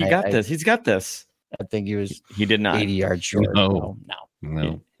 I'm like, you got this. He's got this. I think he did not 80 yards short. No,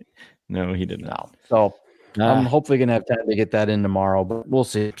 he did not. So I'm hopefully gonna have time to get that in tomorrow, but we'll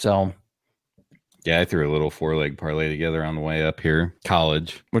see. So yeah, I threw a little 4-leg parlay together on the way up here.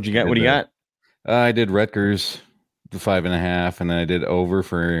 College. What'd you got? What do you got? I did Rutgers the 5.5, and then I did over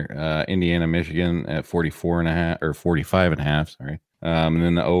for Indiana, Michigan at 44.5 or 45.5. Sorry. And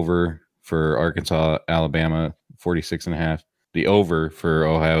then the over for Arkansas, Alabama, 46.5. The over for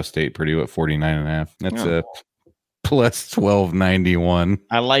Ohio State, Purdue at 49.5. That's a plus 1291.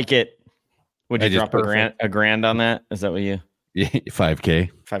 I like it. Would you drop a grand on that? Is that what you? Yeah, 5K.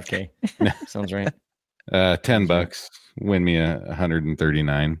 5K. Sounds right. $10. Win me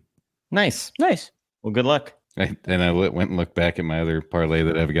 139. Nice. Well, good luck. I went and looked back at my other parlay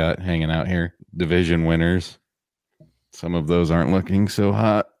that I've got hanging out here. Division winners. Some of those aren't looking so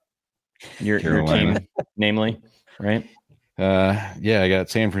hot. Your team, namely, right? I got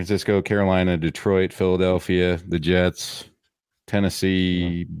San Francisco, Carolina, Detroit, Philadelphia, the Jets,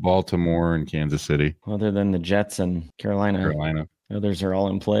 Tennessee, Baltimore, and Kansas City. Other than the Jets and Carolina. Others are all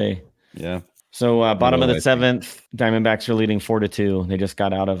in play. Yeah. So bottom of the 7th, Diamondbacks are leading 4-2. They just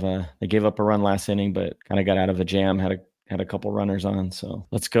got out of they gave up a run last inning, but kind of got out of a jam. Had a couple runners on. So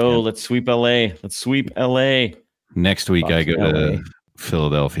let's go. Yeah. Let's sweep LA. Next week I go to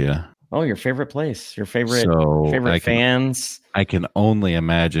Philadelphia. Oh, your favorite place, your favorite fans. I can only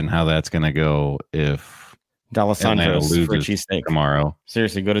imagine how that's going to go if D'Alessandro's for a cheesesteak tomorrow.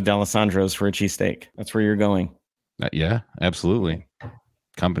 Seriously, go to D'Alessandro's for a cheesesteak. That's where you're going. Yeah, absolutely.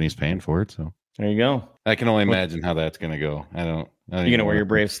 Company's paying for it, so there you go. I can only imagine how that's going to go. You're going to wear your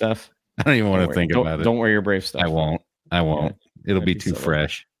Brave stuff? I don't even want to think about it. Don't wear your Brave stuff. I won't. Yeah, it'll be too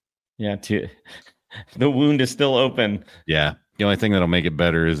fresh. Yeah, the wound is still open. Yeah. The only thing that'll make it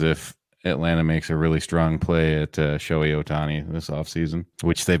better is if Atlanta makes a really strong play at Shohei Ohtani this offseason,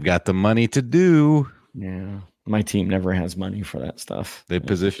 which they've got the money to do. Yeah. My team never has money for that stuff. They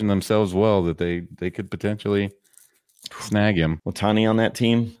position themselves well that they could potentially snag him. Ohtani on that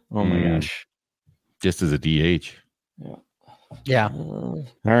team? Oh, my gosh. Just as a DH. Yeah. All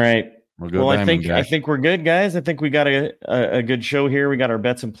right. Well, I think we're good, guys. I think we got a good show here. We got our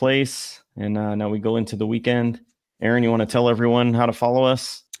bets in place, and now we go into the weekend. Aaron, you want to tell everyone how to follow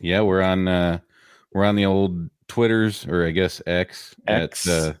us? Yeah, we're on the old Twitters, or I guess X. At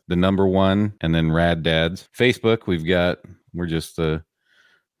the number 1, and then Rad Dads. Facebook, we're just the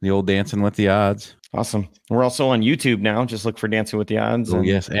old Dancing with the Odds. Awesome. We're also on YouTube now. Just look for Dancing with the Odds. Oh,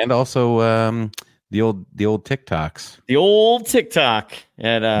 yes, and also the old TikToks. The old TikTok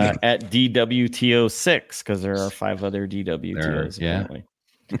at DWTO6, because there are 5 other DWTOs apparently.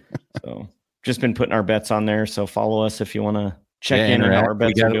 So just been putting our bets on there. So follow us if you want to check in on how our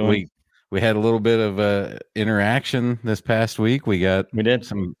bets are doing. We had a little bit of interaction this past week. We did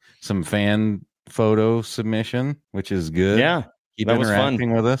some fan photo submission, which is good. Yeah. Keep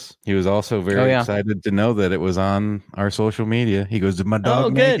interacting with us. He was also very excited to know that it was on our social media. He goes, "Did my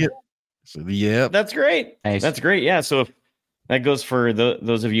dog make it?" So, yeah, that's great. Nice. That's great. Yeah. So if that goes for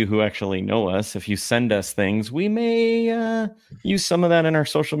those of you who actually know us. If you send us things, we may use some of that in our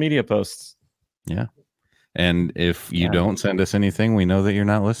social media posts. Yeah. And if you don't send us anything, we know that you're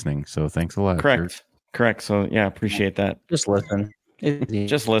not listening. So thanks a lot. Correct. So yeah, appreciate that. Just listen.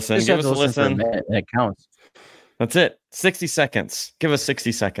 Just listen. Give us a listen. It counts. That's it. 60 seconds. Give us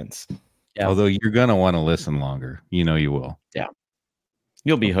 60 seconds. Yeah. Although you're going to want to listen longer. You know you will. Yeah.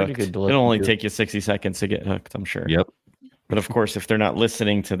 You'll be hooked. It'll only take you 60 seconds to get hooked, I'm sure. Yep. But of course, if they're not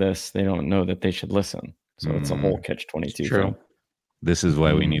listening to this, they don't know that they should listen. So it's a whole catch-22. True. This is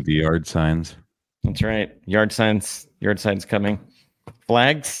why we need the yard signs. That's right. Yard signs coming.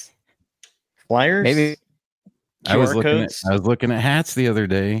 Flags? Flyers? Maybe. I was looking at hats the other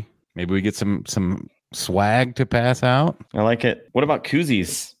day. Maybe we get some swag to pass out. I like it. What about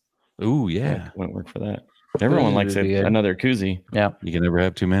koozies? Ooh, yeah. Wouldn't work for that. Everyone likes another koozie. Yeah. You can never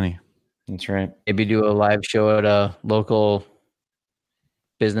have too many. That's right. Maybe do a live show at a local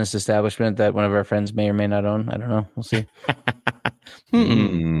business establishment that one of our friends may or may not own. I don't know. We'll see.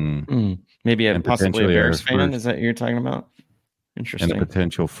 Maybe possibly a Bears fan. Is that what you're talking about? Interesting. And a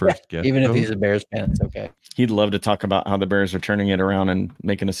potential first guest. Even if he's a Bears fan, it's okay. He'd love to talk about how the Bears are turning it around and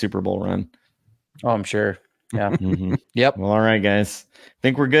making a Super Bowl run. Oh, I'm sure. Yeah. Yep. Well, all right, guys.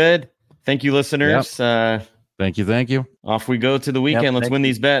 Think we're good. Thank you, listeners. Yep. Thank you. Off we go to the weekend. Yep, Let's win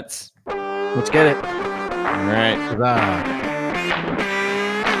these bets. Let's get it. All right. Huzzah.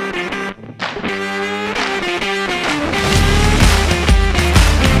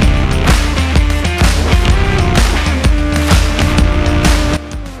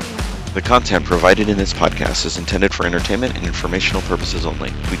 The content provided in this podcast is intended for entertainment and informational purposes only.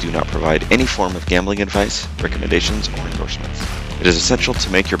 We do not provide any form of gambling advice, recommendations, or endorsements. It is essential to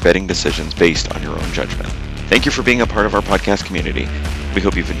make your betting decisions based on your own judgment. Thank you for being a part of our podcast community. We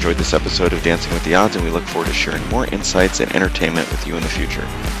hope you've enjoyed this episode of Dancing with the Odds, and we look forward to sharing more insights and entertainment with you in the future.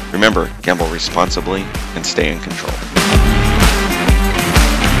 Remember, gamble responsibly and stay in control.